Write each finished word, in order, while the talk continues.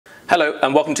Hello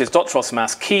and welcome to this Dr. Ross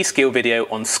Maths key skill video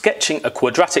on sketching a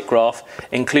quadratic graph,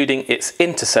 including its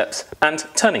intercepts and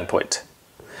turning point.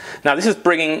 Now this is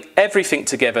bringing everything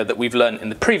together that we've learned in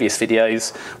the previous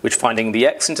videos. We're finding the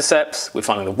x-intercepts, we're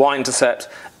finding the y-intercept,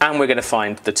 and we're going to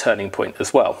find the turning point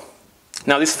as well.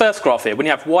 Now this first graph here, when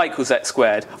you have y equals x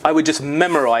squared, I would just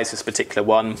memorize this particular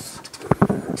one.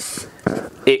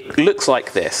 It looks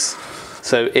like this.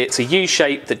 So it's a U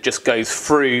shape that just goes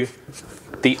through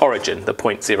the origin, the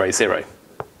point 0, 0.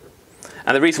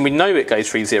 And the reason we know it goes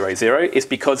through 0, 0 is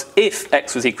because if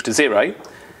x was equal to 0,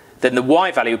 then the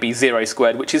y value would be 0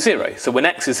 squared, which is 0. So when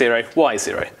x is 0, y is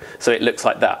 0. So it looks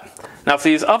like that. Now for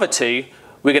these other two,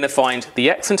 we're going to find the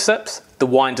x-intercepts, the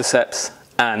y-intercepts,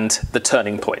 and the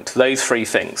turning point. Those three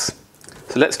things.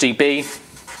 So let's do b.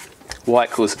 Y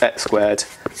equals x squared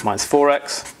minus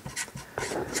 4x.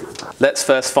 Let's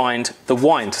first find the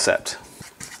y-intercept.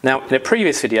 Now, in a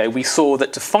previous video, we saw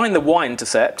that to find the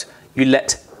y-intercept, you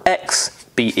let x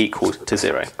be equal to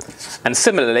 0. And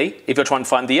similarly, if you're trying to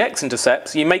find the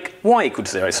x-intercepts, you make y equal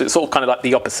to 0. So it's all kind of like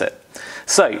the opposite.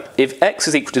 So if x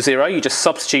is equal to 0, you just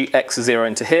substitute x as 0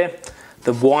 into here.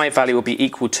 The y value will be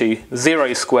equal to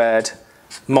 0 squared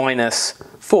minus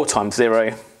 4 times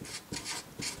 0.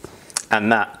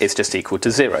 And that is just equal to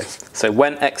 0. So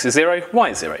when x is 0, y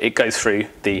is 0. It goes through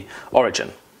the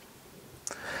origin.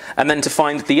 And then to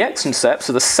find the x-intercept,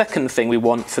 so the second thing we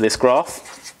want for this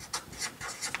graph,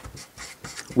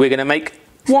 we're going to make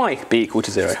y be equal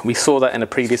to 0. We saw that in a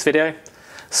previous video.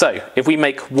 So if we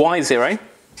make y 0,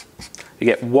 you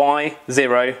get y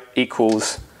 0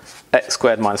 equals x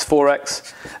squared minus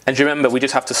 4x. And remember, we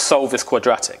just have to solve this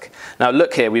quadratic. Now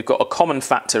look here, we've got a common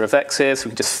factor of x here, so we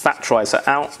can just factorize that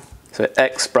out. So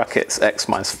x brackets x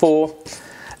minus 4.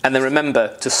 And then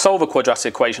remember, to solve a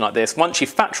quadratic equation like this, once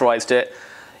you've factorized it,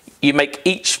 you make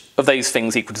each of those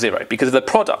things equal to 0. Because if the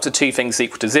product of two things is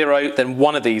equal to 0, then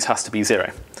one of these has to be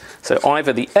 0. So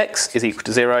either the x is equal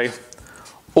to 0,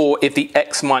 or if the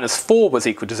x minus 4 was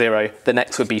equal to 0, then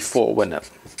x would be 4, wouldn't it?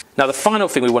 Now the final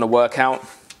thing we want to work out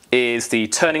is the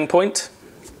turning point.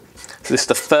 So this is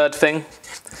the third thing.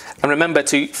 And remember,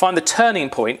 to find the turning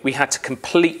point, we had to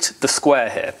complete the square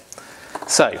here.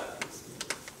 So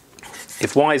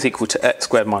if y is equal to x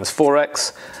squared minus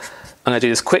 4x, I'm going to do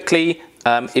this quickly.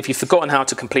 If you've forgotten how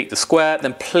to complete the square,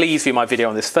 then please view my video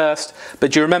on this first.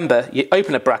 But do you remember, you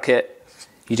open a bracket,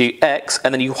 you do x,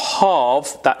 and then you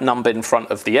halve that number in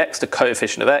front of the x, the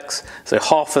coefficient of x. So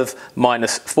half of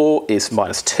minus 4 is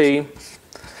minus 2.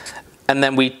 And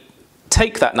then we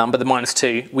take that number, the minus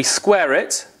 2, we square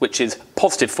it, which is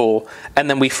positive 4, and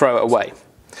then we throw it away.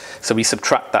 So we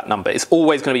subtract that number. It's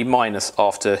always going to be minus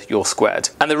after you're squared.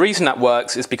 And the reason that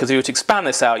works is because if you were to expand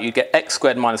this out, you get x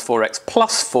squared minus 4x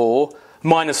plus 4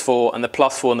 minus 4, and the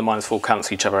plus 4 and the minus 4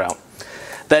 cancel each other out.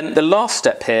 Then the last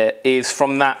step here is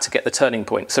from that to get the turning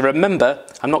point. So remember,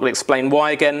 I'm not going to explain why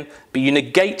again, but you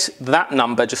negate that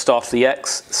number just after the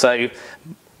x. So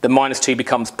the minus 2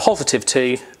 becomes positive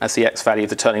 2 as the x value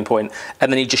of the turning point,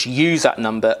 and then you just use that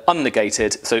number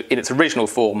unnegated, so in its original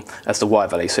form as the y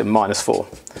value, so minus 4.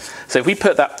 So if we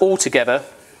put that all together,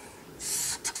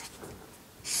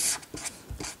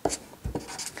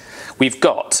 we've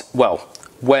got, well,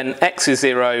 when x is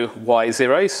 0, y is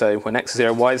 0, so when x is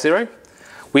 0, y is 0.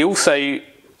 We also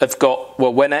have got,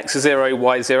 well, when x is 0,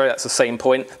 y is 0, that's the same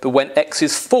point, but when x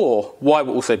is 4, y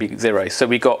will also be 0. So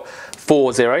we've got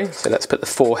 4, 0, so let's put the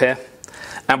 4 here.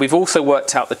 And we've also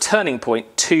worked out the turning point,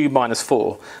 2 minus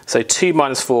 4. So 2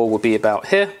 minus 4 will be about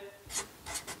here.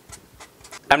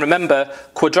 And remember,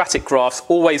 quadratic graphs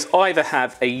always either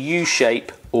have a U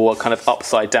shape or a kind of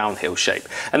upside down hill shape.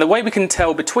 And the way we can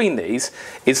tell between these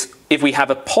is if we have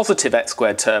a positive x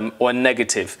squared term or a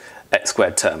negative x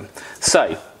squared term.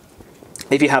 So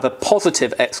if you have a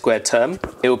positive x squared term,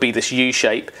 it will be this U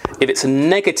shape. If it's a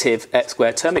negative x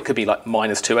squared term, it could be like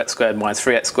minus 2x squared, minus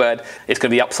 3x squared. It's going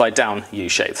to be upside down U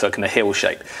shape, so kind of hill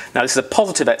shape. Now this is a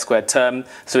positive x squared term,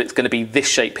 so it's going to be this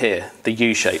shape here, the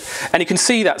U shape. And you can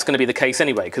see that's going to be the case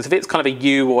anyway, because if it's kind of a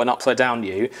U or an upside down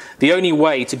U, the only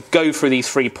way to go through these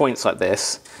 3 points like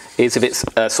this is if it's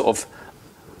a sort of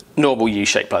normal U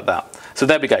shape like that. So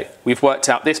there we go. We've worked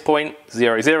out this point,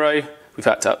 0, 0.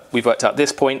 We've worked out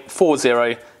this point, 4,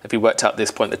 0. If we worked out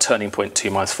this point, the turning point, 2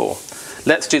 minus 4.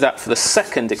 Let's do that for the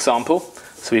second example.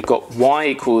 So we've got y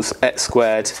equals x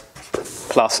squared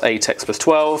plus 8x plus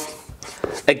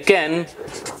 12. Again,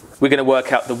 we're going to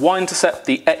work out the y-intercept,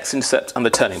 the x-intercept, and the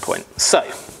turning point. So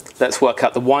let's work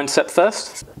out the y-intercept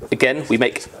first. Again, we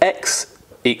make x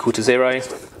equal to 0.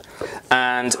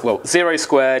 And, well, 0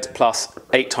 squared plus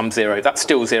 8 times 0, that's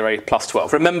still 0 plus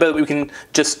 12. Remember, we can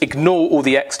just ignore all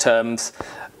the x terms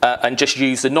and just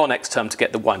use the non-x term to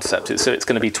get the y-intercept. So it's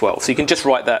going to be 12. So you can just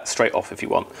write that straight off if you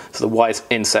want. So the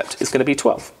y-intercept is going to be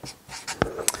 12.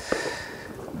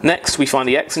 Next, we find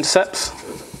the x-intercepts.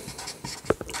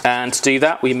 And to do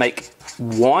that, we make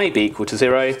y be equal to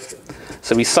 0.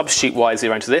 So we substitute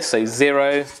y0 into this. So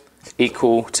 0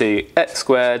 equal to x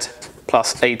squared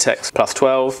plus 8x plus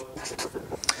 12.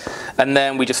 And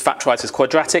then we just factorise this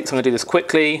quadratic. So I'm going to do this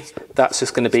quickly. That's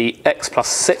just going to be x plus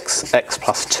 6, x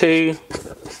plus 2.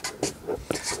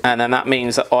 And then that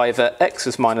means that either x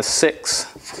is minus 6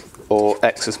 or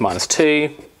x is minus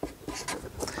 2.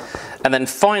 And then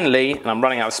finally, and I'm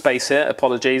running out of space here,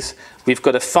 apologies, we've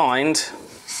got to find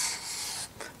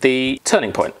the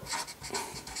turning point.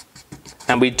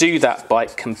 And we do that by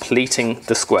completing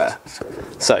the square.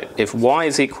 So if y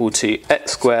is equal to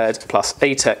x squared plus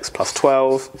 8x plus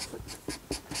 12,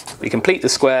 we complete the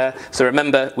square. So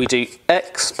remember, we do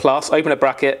x plus, open a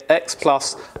bracket, x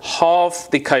plus half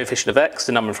the coefficient of x,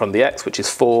 the number from the x, which is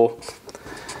 4,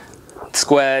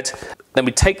 squared. Then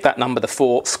we take that number, the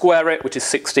 4, square it, which is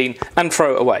 16, and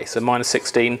throw it away. So minus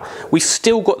 16. We've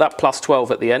still got that plus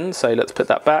 12 at the end, so let's put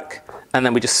that back. And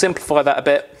then we just simplify that a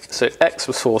bit. So x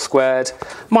was 4 squared,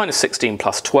 minus 16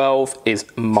 plus 12 is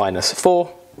minus 4.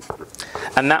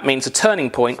 And that means the turning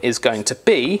point is going to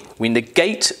be, we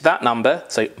negate that number,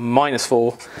 so minus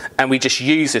 4, and we just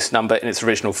use this number in its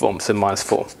original form, so minus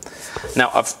 4. Now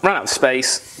I've run out of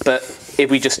space, but if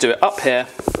we just do it up here,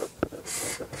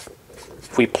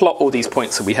 if we plot all these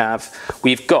points that we have,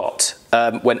 we've got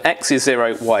when x is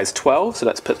 0, y is 12, so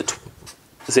let's put the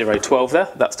 0, 12 there,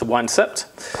 that's the y-intercept.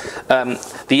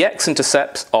 The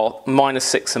x-intercepts are minus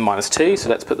 6 and minus 2, so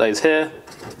let's put those here.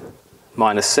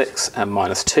 Minus 6 and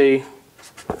minus 2.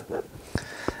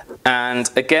 And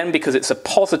again, because it's a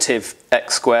positive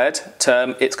x squared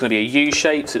term, it's going to be a U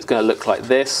shape, so it's going to look like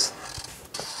this.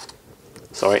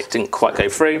 Sorry, it didn't quite go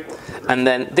through. And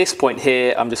then this point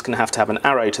here, I'm just going to have an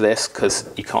arrow to this because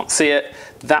you can't see it.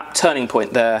 That turning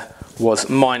point there was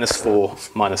minus 4,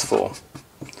 minus 4.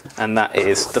 And that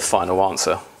is the final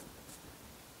answer.